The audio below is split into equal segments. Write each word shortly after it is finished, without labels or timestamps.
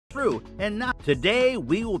through. And now, today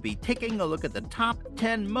we will be taking a look at the top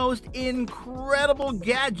 10 most incredible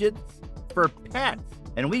gadgets for pets.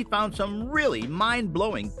 And we found some really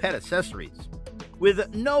mind-blowing pet accessories.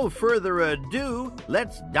 With no further ado,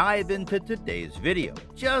 let's dive into today's video.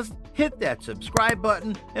 Just hit that subscribe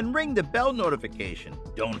button and ring the bell notification.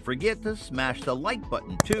 Don't forget to smash the like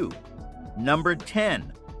button too. Number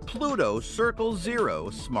 10. Pluto Circle Zero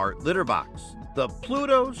Smart Litter Box. The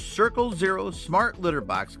Pluto Circle Zero Smart Litter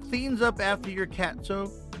Box cleans up after your cat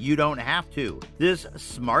so you don't have to. This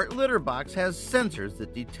smart litter box has sensors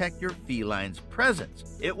that detect your feline's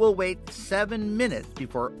presence. It will wait 7 minutes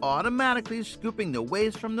before automatically scooping the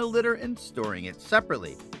waste from the litter and storing it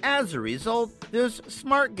separately. As a result, this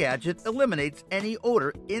smart gadget eliminates any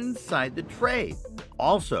odor inside the tray.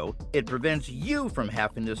 Also, it prevents you from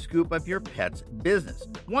having to scoop up your pet's business.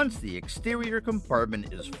 Once the exterior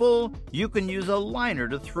compartment is full, you can use a liner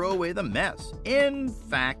to throw away the mess. In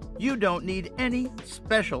fact, you don't need any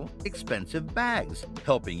special expensive bags,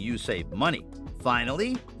 helping you save money.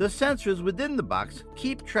 Finally, the sensors within the box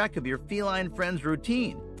keep track of your feline friend's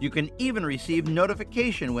routine. You can even receive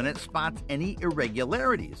notification when it spots any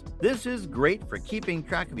irregularities. This is great for keeping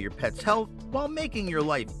track of your pet's health while making your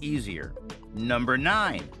life easier. Number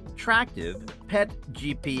 9. Tractive Pet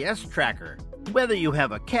GPS Tracker. Whether you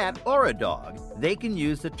have a cat or a dog, they can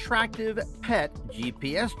use the Tractive Pet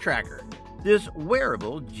GPS Tracker. This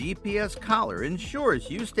wearable GPS collar ensures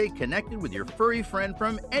you stay connected with your furry friend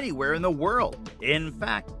from anywhere in the world. In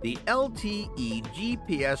fact, the LTE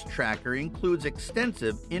GPS tracker includes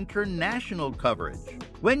extensive international coverage.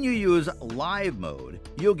 When you use live mode,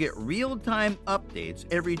 you'll get real-time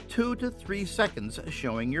updates every 2 to 3 seconds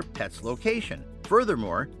showing your pet's location.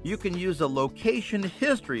 Furthermore, you can use the location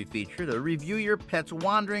history feature to review your pet's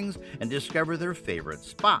wanderings and discover their favorite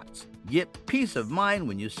spots. Get peace of mind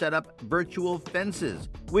when you set up virtual fences,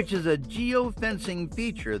 which is a geofencing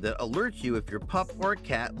feature that alerts you if your pup or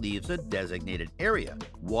cat leaves a designated area.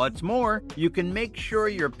 What's more, you can make sure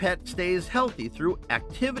your pet stays healthy through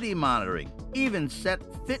activity monitoring, even set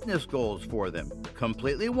fitness goals for them.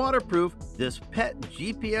 Completely waterproof, this pet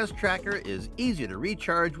GPS tracker is easy to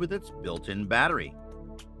recharge with its built-in battery.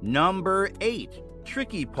 Number 8.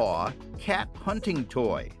 Tricky Paw Cat Hunting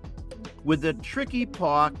Toy. With the Tricky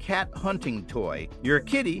Paw Cat Hunting Toy, your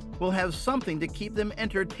kitty will have something to keep them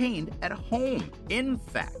entertained at home. In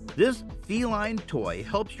fact, this feline toy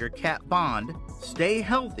helps your cat bond, stay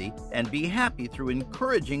healthy, and be happy through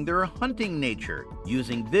encouraging their hunting nature.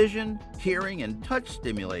 Using vision, hearing, and touch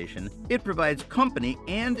stimulation, it provides company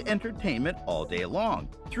and entertainment all day long.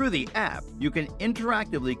 Through the app, you can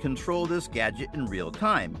interactively control this gadget in real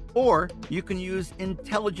time, or you can use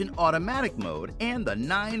intelligent automatic mode and the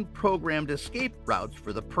 9 programmed escape routes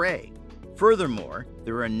for the prey. Furthermore,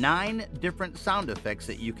 there are 9 different sound effects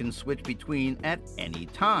that you can switch between at any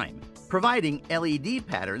time. Providing LED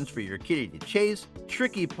patterns for your kitty to chase,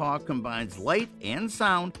 Tricky Paw combines light and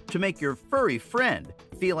sound to make your furry friend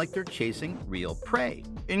feel like they're chasing real prey.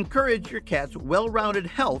 Encourage your cat's well-rounded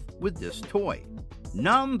health with this toy.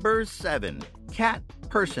 Number 7. Cat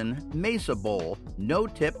Person Mesa Bowl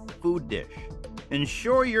No-Tip Food Dish.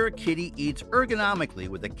 Ensure your kitty eats ergonomically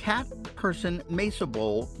with the Cat Person Mesa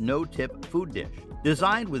Bowl No-Tip Food Dish.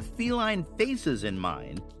 Designed with feline faces in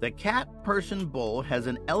mind, the Cat Person Bowl has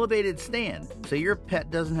an elevated stand so your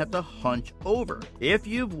pet doesn't have to hunch over. If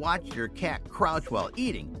you've watched your cat crouch while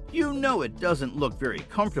eating, you know it doesn't look very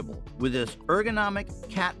comfortable. With this ergonomic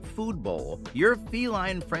cat food bowl, your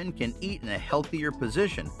feline friend can eat in a healthier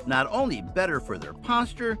position. Not only better for their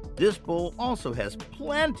posture, this bowl also has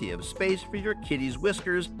plenty of space for your kitty's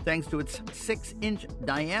whiskers thanks to its 6-inch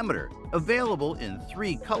diameter. Available in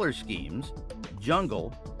 3 color schemes: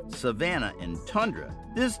 jungle, savanna, and tundra,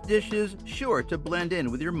 this dish is sure to blend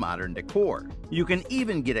in with your modern decor. You can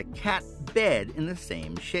even get a cat bed in the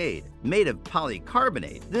same shade. Made of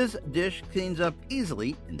polycarbonate, this dish cleans up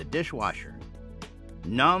easily in the dishwasher.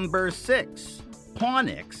 Number 6.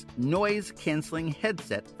 Pawnix Noise Canceling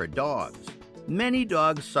Headset for Dogs. Many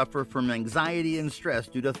dogs suffer from anxiety and stress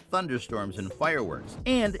due to thunderstorms and fireworks,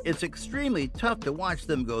 and it's extremely tough to watch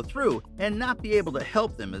them go through and not be able to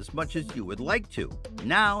help them as much as you would like to.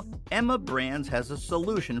 Now, Emma Brands has a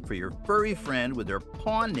solution for your furry friend with their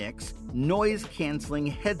Pawnix noise-canceling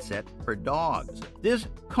headset for dogs. This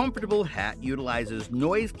comfortable hat utilizes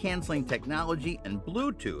noise-canceling technology and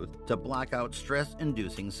Bluetooth to block out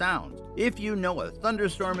stress-inducing sounds. If you know a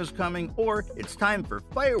thunderstorm is coming or it's time for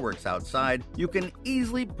fireworks outside, you can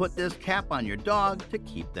easily put this cap on your dog to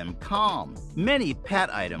keep them calm. Many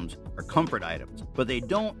pet items are comfort items, but they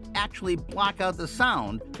don't actually block out the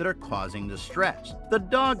sound that are causing the stress. The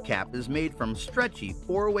dog cap is made from stretchy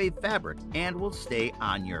 4-way fabric and will stay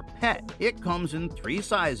on your pet. It comes in 3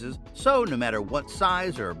 sizes, so no matter what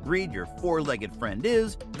size or breed your 4-legged friend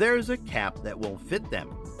is, there's a cap that will fit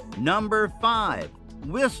them. Number 5.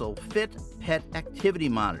 Whistle Fit Pet Activity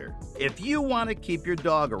Monitor. If you want to keep your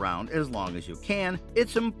dog around as long as you can,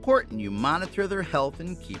 it's important you monitor their health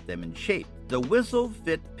and keep them in shape. The Whistle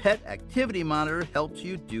Fit Pet Activity Monitor helps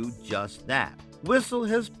you do just that. Whistle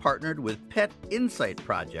has partnered with Pet Insight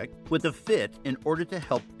Project with the Fit in order to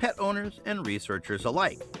help pet owners and researchers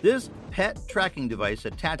alike. This pet tracking device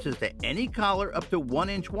attaches to any collar up to 1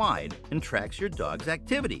 inch wide and tracks your dog's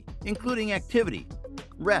activity, including activity,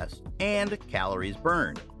 rest, and calories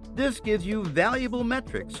burned. This gives you valuable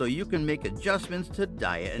metrics so you can make adjustments to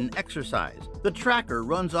diet and exercise. The tracker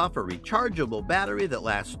runs off a rechargeable battery that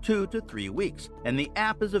lasts 2 to 3 weeks, and the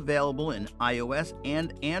app is available in iOS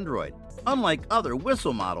and Android. Unlike other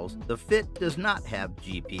Whistle models, the Fit does not have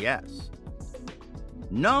GPS.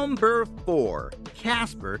 Number 4.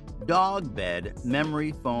 Casper Dog Bed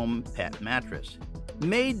Memory Foam Pet Mattress.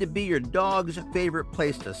 Made to be your dog's favorite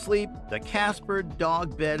place to sleep, the Casper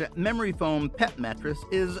Dog Bed Memory Foam Pet Mattress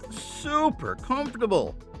is super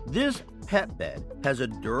comfortable. This pet bed has a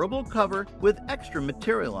durable cover with extra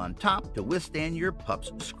material on top to withstand your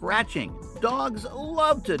pup's scratching. Dogs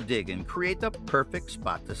love to dig and create the perfect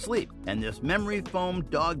spot to sleep, and this memory foam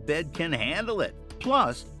dog bed can handle it.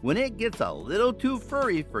 Plus, when it gets a little too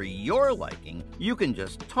furry for your liking, you can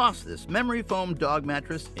just toss this memory foam dog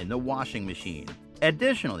mattress in the washing machine.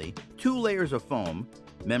 Additionally, 2 layers of foam,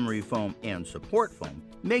 memory foam and support foam,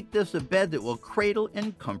 make this a bed that will cradle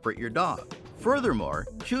and comfort your dog. Furthermore,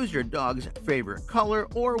 choose your dog's favorite color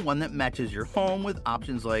or one that matches your home with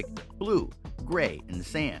options like blue, gray, and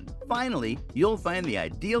sand. Finally, you'll find the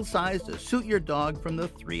ideal size to suit your dog from the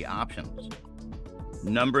 3 options.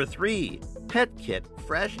 Number 3. Pet Kit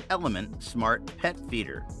Fresh Element Smart Pet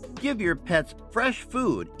Feeder. Give your pets fresh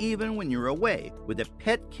food even when you're away with a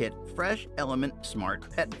Pet Kit Fresh Element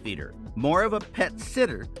Smart Pet Feeder. More of a pet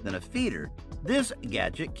sitter than a feeder, this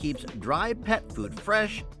gadget keeps dry pet food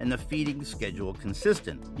fresh and the feeding schedule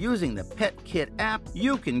consistent. Using the Pet Kit app,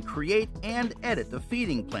 you can create and edit the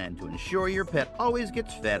feeding plan to ensure your pet always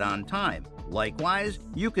gets fed on time. Likewise,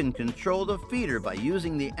 you can control the feeder by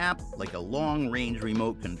using the app like a long-range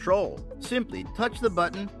remote control. Simply touch the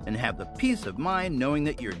button and have the peace of mind knowing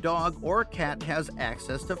that your dog or cat has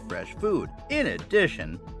access to fresh food. In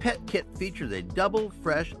addition, Pet Kit features a double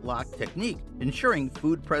fresh lock technique, ensuring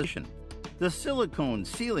food preservation. The silicone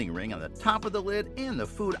sealing ring on the top of the lid and the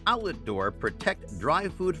food outlet door protect dry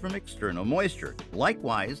food from external moisture.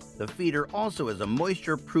 Likewise, the feeder also has a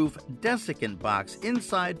moisture-proof desiccant box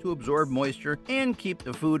inside to absorb moisture and keep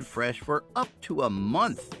the food fresh for up to a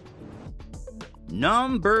month.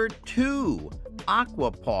 Number 2.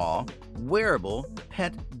 Aquapaw Wearable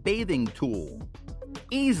Pet Bathing Tool.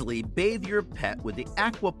 Easily bathe your pet with the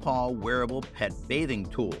Aquapaw Wearable Pet Bathing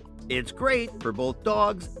Tool. It's great for both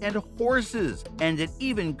dogs and horses, and it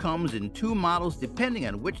even comes in 2 models depending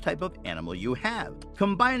on which type of animal you have.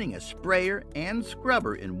 Combining a sprayer and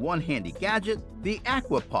scrubber in one handy gadget, the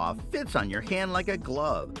Aquapaw fits on your hand like a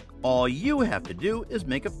glove. All you have to do is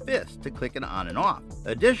make a fist to click it on and off.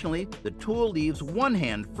 Additionally, the tool leaves one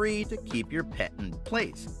hand free to keep your pet in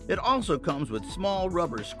place. It also comes with small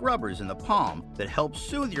rubber scrubbers in the palm that help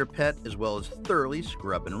soothe your pet as well as thoroughly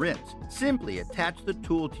scrub and rinse. Simply attach the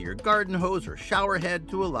tool to your garden hose or shower head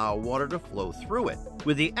to allow water to flow through it.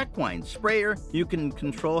 With the equine sprayer, you can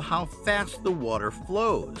control how fast the water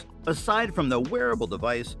flows. Aside from the wearable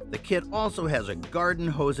device, the kit also has a garden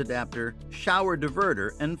hose adapter, shower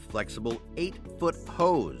diverter, and flexible 8-foot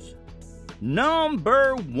hose.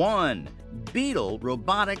 Number 1. Beetle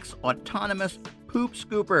Robotics Autonomous Poop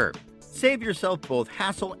Scooper. Save yourself both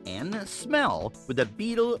hassle and smell with the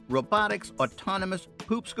Beetle Robotics Autonomous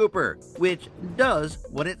Poop Scooper, which does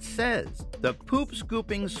what it says. The poop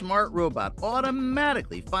scooping smart robot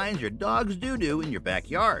automatically finds your dog's doo-doo in your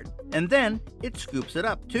backyard, and then it scoops it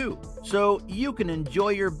up too, so you can enjoy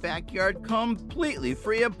your backyard completely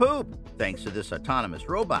free of poop. Thanks to this autonomous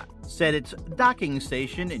robot, set its docking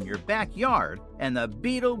station in your backyard, and the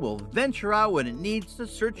Beetle will venture out when it needs to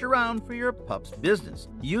search around for your pup's business.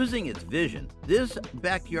 Using its vision, this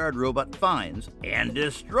backyard robot finds and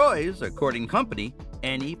destroys, according to company,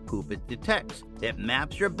 any poop it detects. It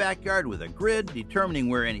maps your backyard with a grid, determining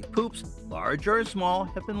where any poops, large or small,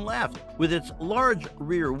 have been left. With its large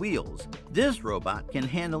rear wheels, this robot can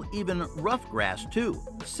handle even rough grass too.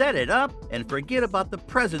 Set it up and forget about the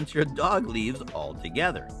presents your dog leaves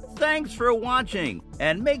altogether. Thanks for watching,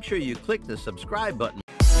 and make sure you click the subscribe button.